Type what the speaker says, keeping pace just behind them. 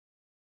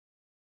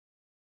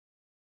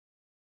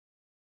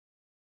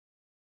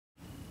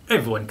Hey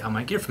everyone,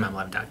 Meinke here from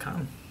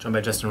MLive&apos, joined by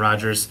Justin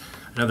Rogers.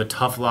 Another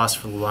tough loss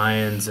for the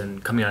Lions,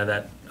 and coming out of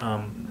that,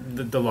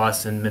 the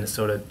loss in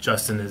Minnesota,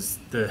 Justin, is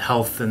the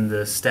health and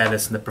the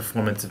status and the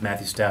performance of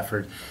Matthew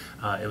Stafford.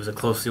 It was a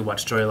closely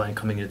watched storyline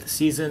coming into the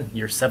season.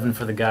 Year 7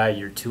 for the guy,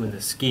 year 2 in the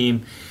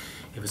scheme.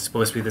 It was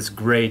supposed to be this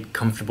great,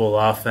 comfortable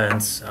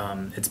offense.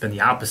 It's been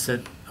the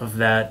opposite of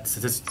that,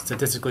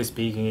 statistically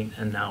speaking,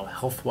 and now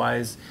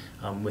health-wise,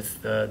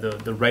 with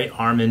the right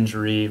arm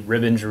injury,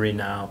 rib injury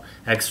now,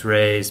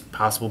 X-rays,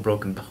 possible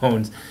broken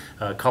bones.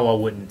 Caldwell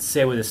wouldn't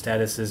say what his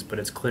status is, but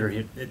it's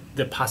clear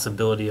the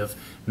possibility of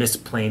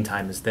missed playing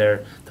time is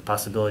there. The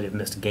possibility of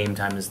missed game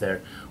time is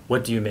there.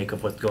 What do you make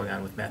of what's going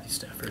on with Matthew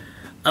Stafford?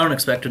 I don't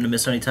expect him to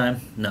miss any time.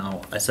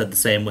 No, I said the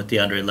same with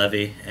DeAndre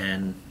Levy,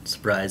 and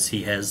surprise,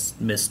 he has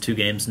missed 2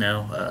 games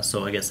now.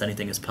 So I guess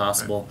anything is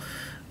possible.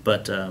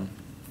 Right.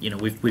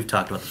 But we've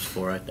talked about this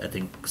before. I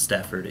think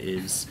Stafford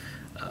is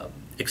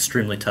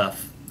extremely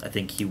tough. I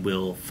think he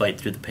will fight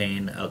through the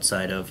pain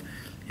outside of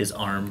his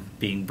arm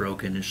being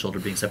broken, his shoulder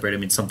being separated.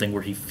 I mean, something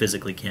where he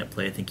physically can't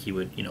play. I think he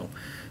would,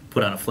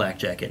 put on a flak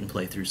jacket and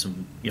play through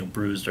some,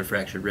 bruised or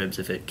fractured ribs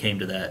if it came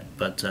to that.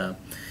 But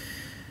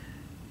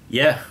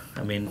yeah,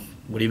 I mean,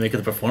 what do you make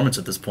of the performance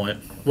at this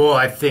point? Well,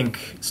 I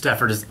think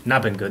Stafford has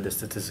not been good. The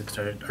statistics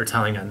are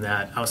telling on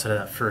that. Outside of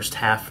that first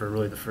half, or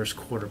really the first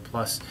quarter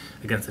plus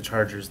against the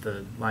Chargers,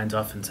 the Lions'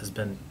 offense has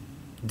been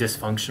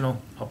dysfunctional,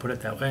 I'll put it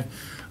that way.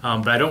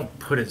 But I don't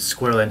put it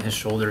squarely on his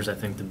shoulders. I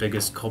think the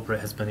biggest culprit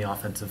has been the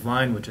offensive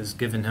line, which has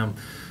given him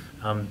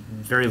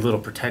very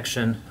little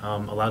protection. A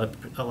lot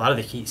of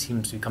the heat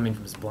seems to be coming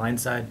from his blind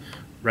side.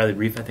 Riley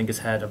Reiff, I think, has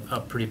had a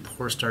pretty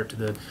poor start to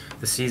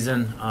the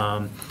season.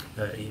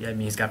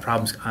 He's got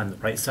problems on the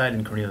right side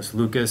in Cornelius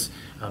Lucas.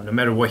 No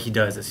matter what he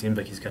does, it seems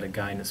like he's got a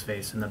guy in his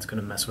face, and that's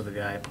going to mess with a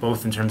guy,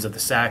 both in terms of the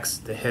sacks,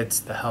 the hits,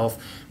 the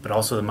health, but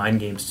also the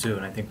mind games, too.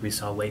 And I think we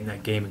saw late in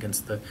that game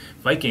against the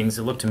Vikings,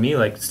 it looked to me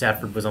like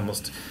Stafford was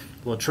almost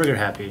a little trigger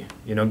happy,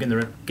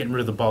 getting rid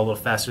of the ball a little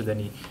faster than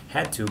he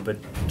had to, but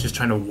just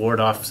trying to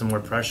ward off some more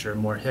pressure,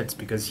 more hits,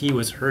 because he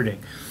was hurting.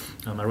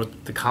 I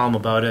wrote the column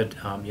about it.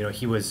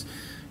 He was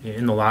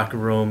in the locker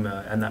room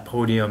and that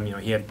podium.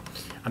 He had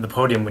on the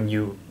podium when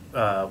you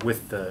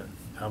with the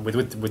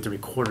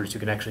recorders, you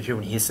can actually hear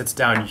when he sits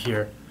down. You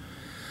hear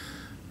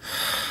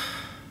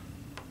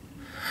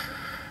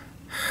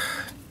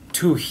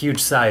 2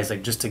 huge sighs,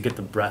 like just to get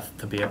the breath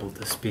to be able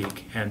to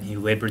speak. And he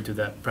labored through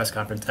that press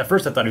conference. At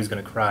first, I thought he was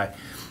going to cry,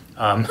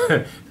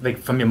 like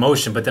from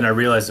emotion, but then I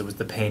realized it was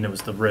the pain, it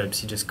was the ribs.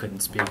 He just couldn't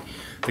speak.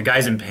 The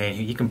guy's in pain.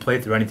 He can play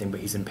through anything,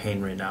 but he's in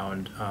pain right now,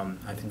 and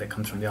I think that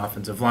comes from the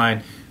offensive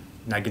line,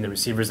 not getting the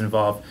receivers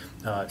involved.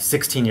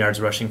 16 yards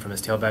rushing from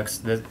his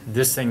tailbacks.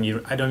 This thing,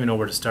 I don't even know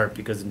where to start,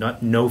 because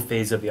no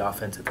phase of the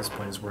offense at this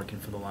point is working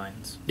for the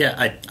Lions.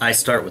 Yeah, I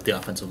start with the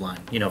offensive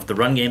line. If the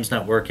run game's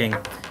not working,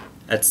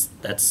 that's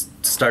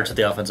starts with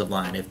the offensive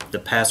line. If the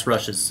pass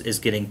rush is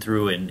getting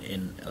through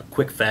in a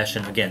quick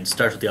fashion, again,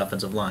 starts with the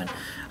offensive line.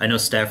 I know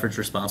Stafford's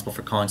responsible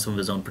for calling some of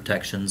his own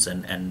protections,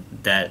 and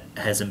that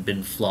hasn't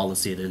been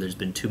flawless either. There's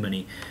been too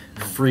many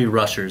free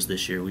rushers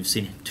this year. We've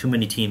seen too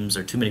many teams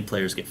or too many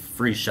players get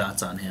free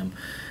shots on him.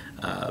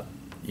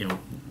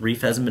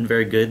 Reiff hasn't been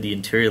very good. The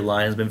interior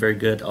line has been very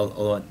good,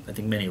 although I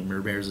think Manny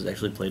Ramirez has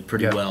actually played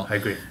pretty well. I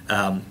agree.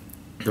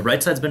 The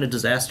right side's been a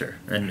disaster,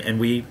 and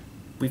we've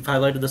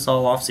highlighted this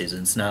all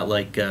offseason. It's not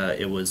like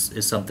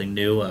is something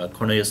new.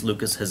 Cornelius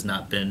Lucas has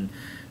not been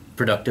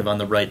productive on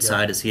the right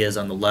side as he is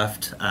on the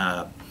left.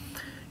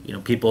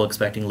 People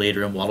expecting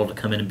Later and Waddle to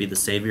come in and be the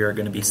savior are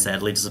going to be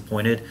sadly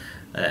disappointed.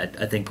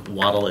 I think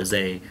Waddle is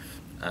an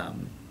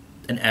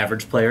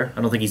average player.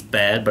 I don't think he's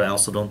bad, but I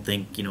also don't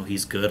think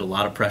he's good. A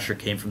lot of pressure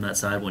came from that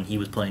side when he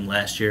was playing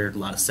last year. A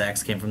lot of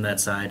sacks came from that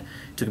side.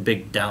 Took a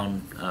big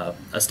a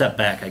step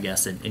back, I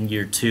guess, in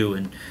year 2,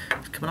 and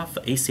coming off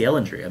an ACL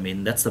injury. I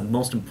mean, that's the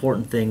most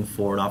important thing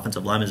for an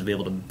offensive lineman, is to be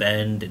able to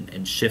bend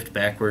and shift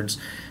backwards.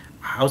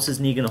 How's his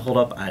knee going to hold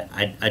up?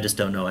 I just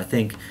don't know. I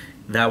think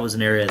that was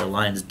an area the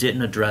Lions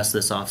didn't address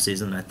this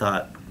offseason, and I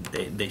thought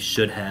they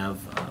should have,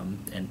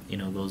 and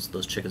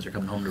those chickens are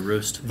coming home to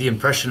roost. The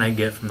impression I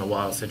get from the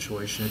Waddle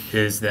situation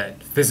is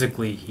that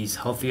physically he's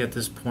healthy at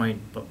this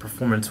point, but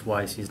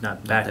performance-wise he's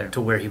not back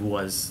to where he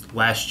was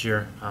last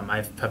year.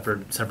 I've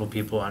peppered several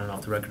people on and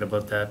off the record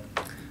about that.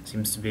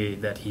 Seems to be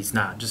that he's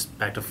not just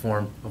back to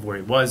form of where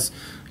he was.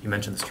 You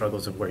mentioned the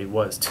struggles of where he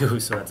was too,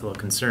 so that's a little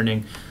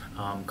concerning.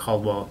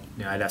 Caldwell,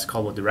 I'd asked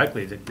Caldwell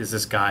directly, is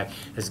this guy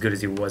as good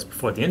as he was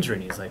before the injury?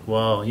 And he's like,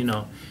 well, we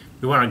want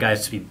our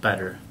guys to be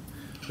better.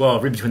 Well,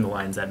 read between the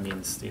lines, that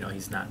means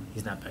he's not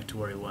back to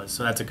where he was,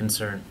 so that's a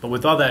concern. But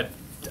with all that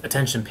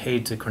attention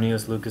paid to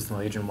Cornelius Lucas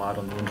and Adrian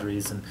Waddle and the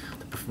injuries and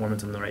the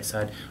performance on the right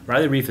side,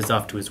 Riley Reiff is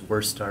off to his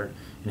worst start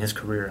in his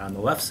career on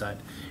the left side,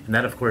 and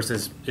that of course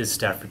is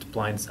Stafford's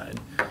blind side,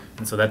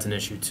 and so that's an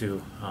issue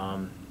too.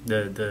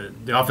 The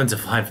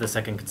offensive line for the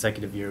second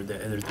consecutive year,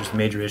 there's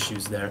major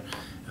issues there,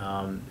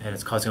 and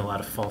it's causing a lot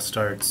of false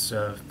starts,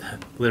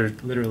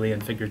 literally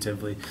and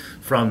figuratively,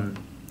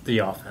 from the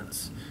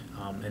offense.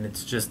 And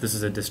it's just, this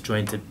is a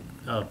disjointed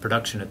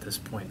production at this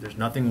point. There's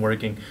nothing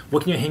working.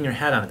 What can you hang your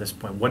hat on at this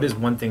point? What is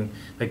one thing,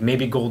 like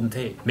maybe Golden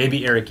Tate,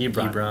 maybe Eric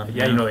Ebron.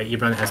 Yeah,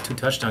 Ebron has 2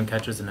 touchdown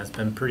catches and has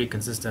been pretty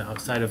consistent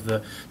outside of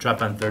the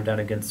drop on third down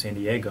against San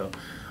Diego.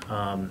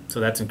 So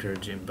that's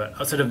encouraging. But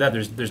outside of that,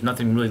 there's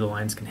nothing really the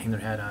Lions can hang their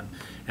hat on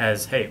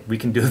as, hey, we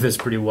can do this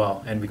pretty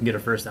well, and we can get a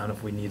first down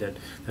if we need it.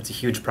 That's a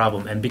huge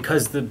problem. And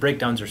because the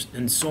breakdowns are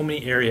in so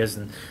many areas,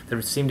 and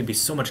there seemed to be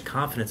so much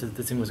confidence that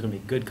this thing was going to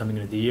be good coming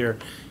into the year,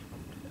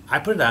 I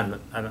put it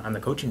on the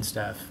coaching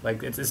staff.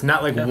 Like it's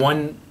not like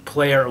one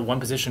player or one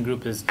position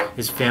group is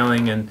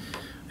failing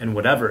and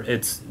whatever.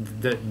 It's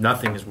that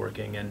nothing is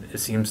working, and it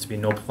seems to be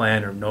no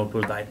plan or no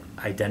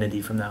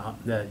identity from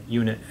that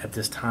unit at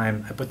this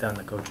time. I put that on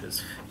the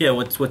coaches. Yeah,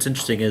 what's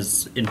interesting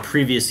is in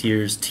previous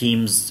years,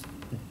 teams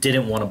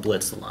didn't want to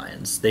blitz the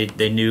Lions.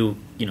 They knew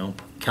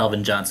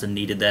Calvin Johnson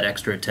needed that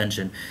extra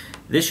attention.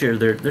 This year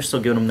they're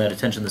still giving him that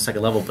attention at the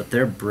second level, but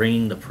they're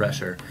bringing the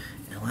pressure.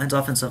 And the Lions'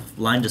 offensive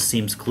line just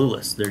seems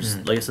clueless. There's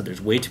like I said,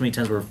 there's way too many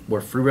times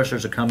where free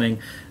rushers are coming.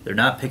 They're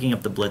not picking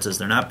up the blitzes.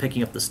 They're not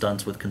picking up the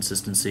stunts with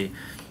consistency.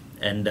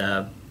 And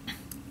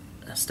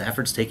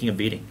Stafford's taking a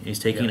beating. He's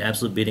taking an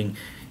absolute beating.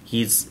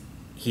 He's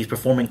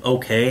performing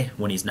okay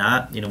when he's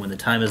not. When the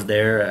time is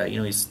there,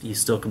 he's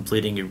still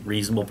completing a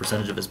reasonable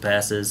percentage of his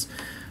passes.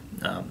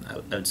 I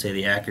would say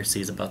the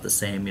accuracy is about the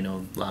same.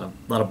 A lot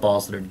of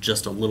balls that are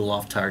just a little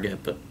off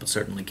target, but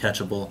certainly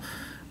catchable.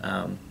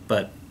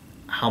 But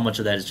how much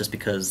of that is just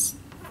because,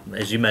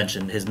 as you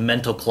mentioned, his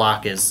mental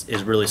clock is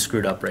really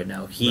screwed up right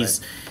now.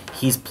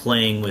 He's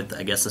playing with,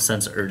 I guess, a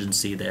sense of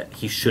urgency that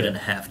he shouldn't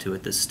have to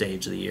at this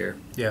stage of the year.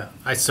 Yeah,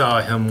 I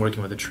saw him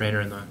working with a trainer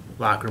in the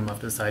locker room off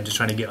to the side, just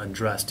trying to get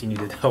undressed. He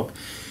needed help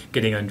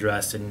getting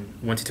undressed, and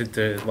once he took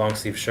the long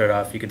sleeve shirt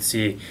off, you could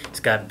see he's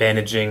got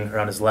bandaging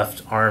around his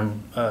left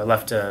arm,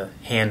 left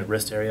hand,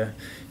 wrist area.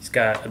 He's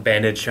got a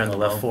bandage on the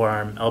left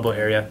forearm, elbow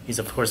area. He's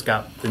of course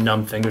got the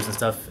numb fingers and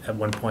stuff at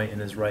one point in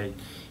his right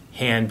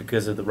hand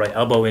because of the right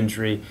elbow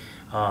injury.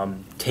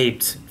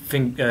 Taped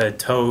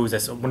toes. I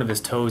saw one of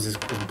his toes is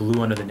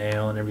blue under the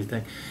nail and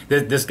everything.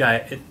 This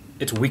guy,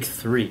 it's week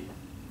 3.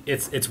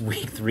 It's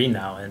week 3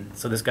 now, and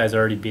so this guy's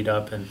already beat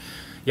up. And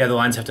yeah, the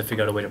Lions have to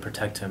figure out a way to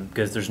protect him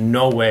because there's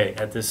no way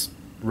at this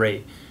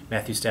rate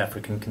Matthew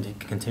Stafford can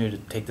continue to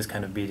take this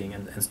kind of beating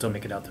and still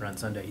make it out there on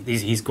Sunday.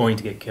 He's going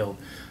to get killed.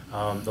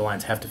 The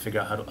Lions have to figure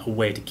out a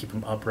way to keep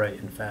him upright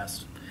and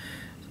fast.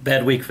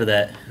 Bad week for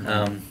that.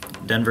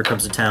 Denver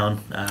comes to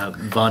town.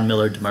 Von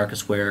Miller,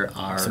 DeMarcus Ware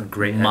are some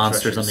great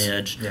monsters on the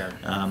edge. Yeah.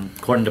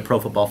 According to Pro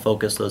Football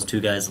Focus, those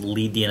two guys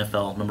lead the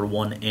NFL, number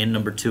 1 and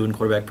number 2 in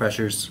quarterback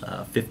pressures,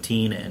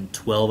 15 and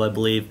 12, I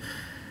believe.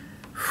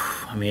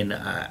 I mean,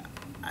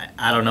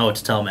 I don't know what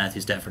to tell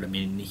Matthew Stafford. I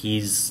mean,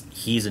 he's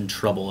in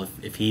trouble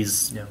if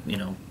he's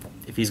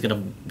if he's going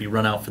to be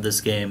run out for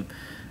this game.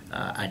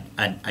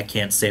 I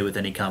can't say with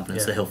any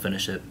confidence that he'll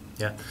finish it.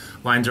 Yeah,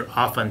 Lions are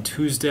off on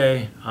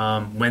Tuesday.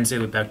 Wednesday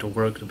we'll be back to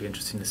work. It'll be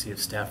interesting to see if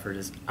Stafford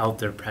is out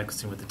there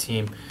practicing with the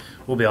team.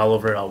 We'll be all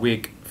over it all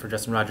week. For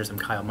Justin Rogers, I'm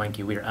Kyle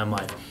Meinke. We are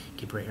MLive.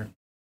 Keep it right here.